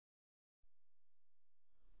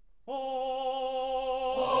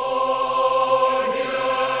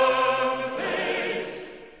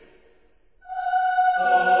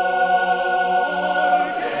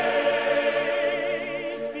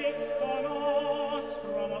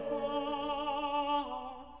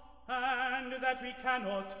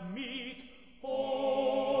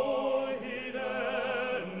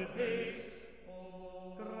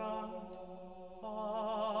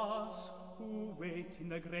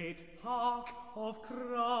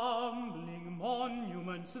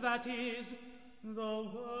That is the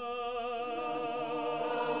world,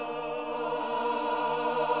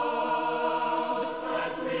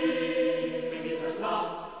 that we meet at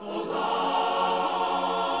last those eyes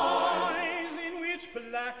in which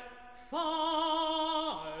black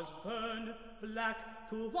fires burn, black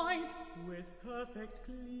to white with perfect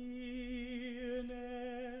clearness,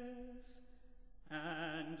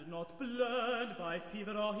 and not blurred by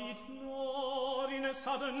fever or heat, nor in a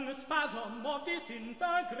sudden spasm of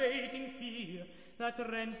disintegrating fear that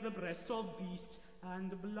rends the breasts of beasts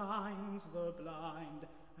and blinds the blind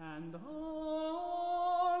and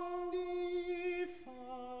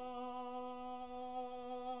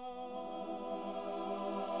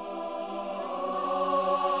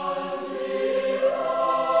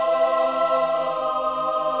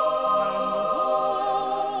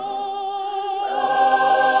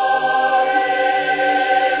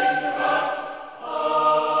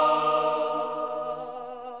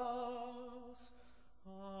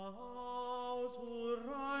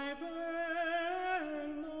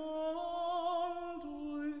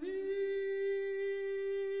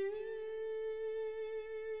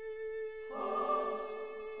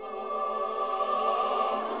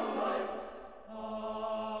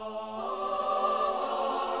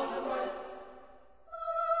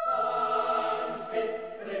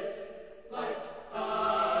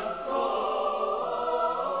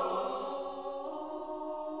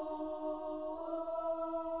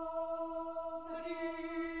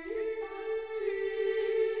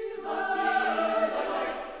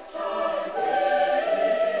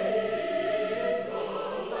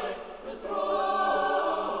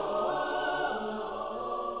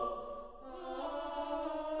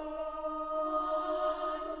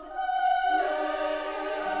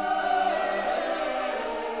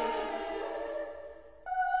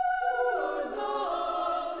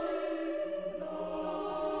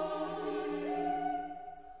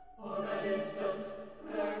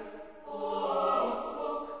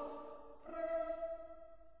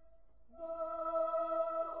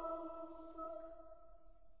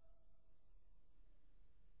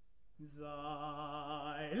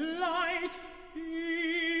Thy light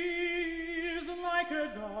is like a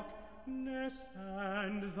darkness,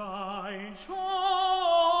 and thy joy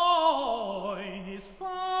is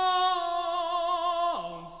found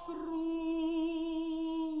through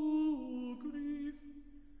grief.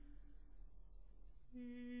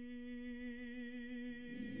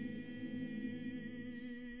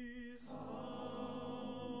 Is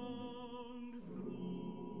found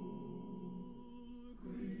through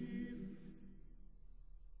grief.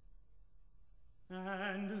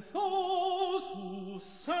 And those who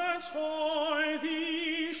search for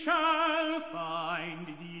thee shall find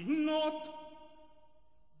thee not,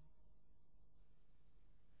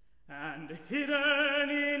 and hidden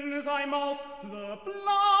in thy mouth the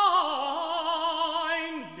blinding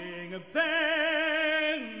benediction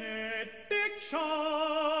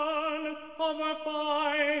of a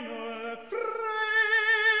final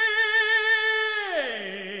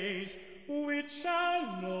phrase, which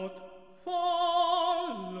shall not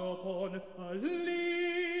fall upon a listening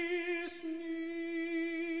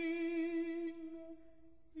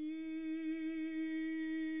ear.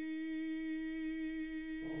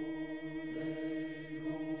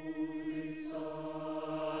 Holy Son,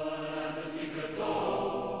 and the secret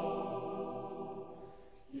door,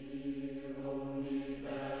 hear only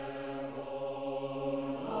their own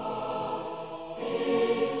hearts,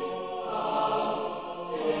 its thoughts,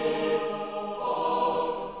 its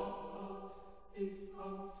thoughts.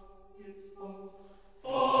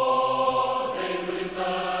 For they will listen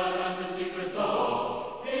at the secret door.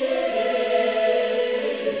 Hear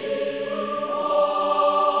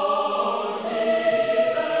only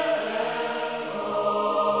their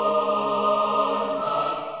own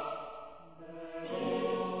hearts.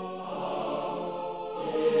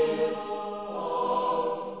 Its thoughts,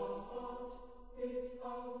 its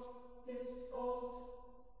thoughts, its thoughts.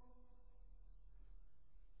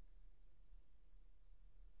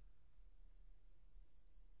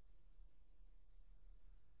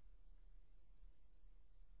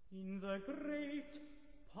 In the great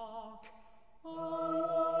park,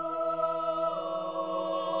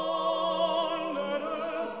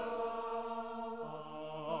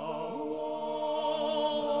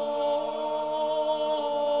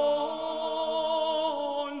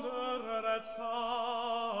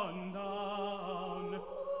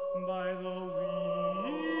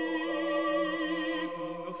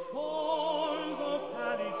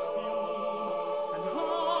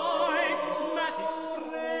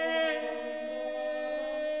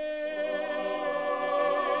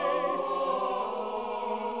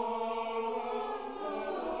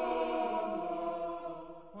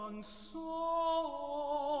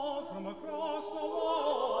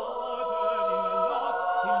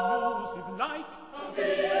 light.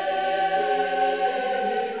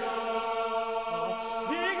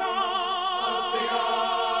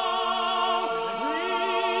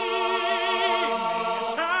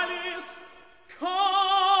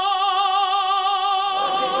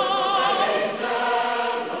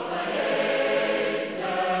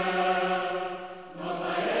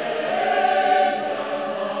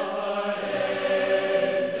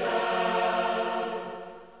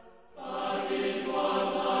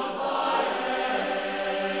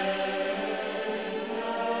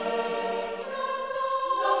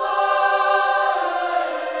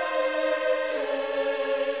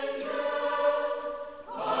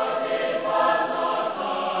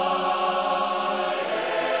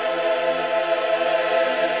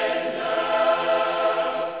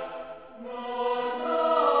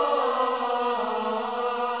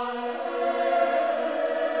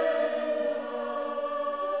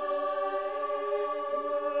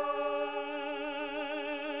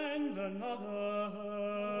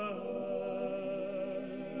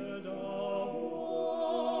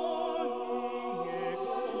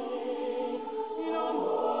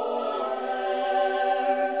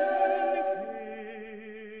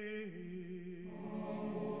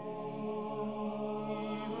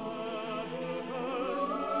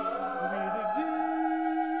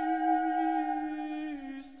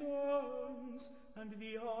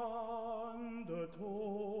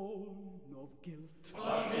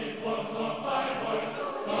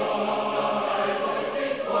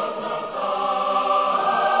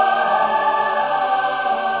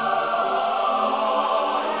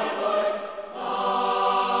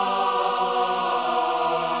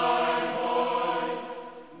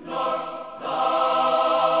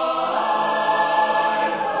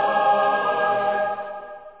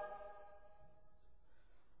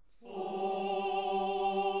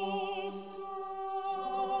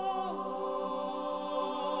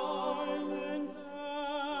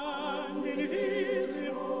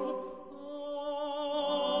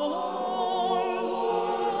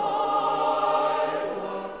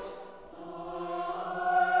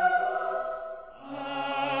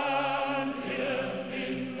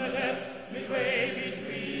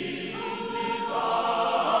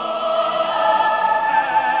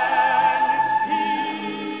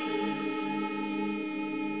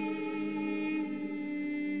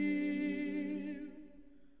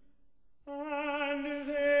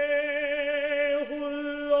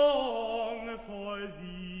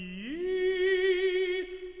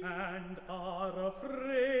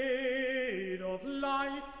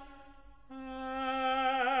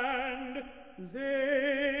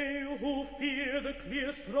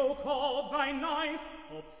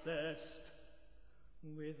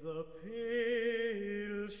 With the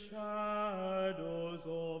pale shadows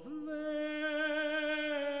of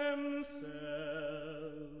themselves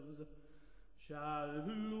shall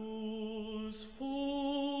lose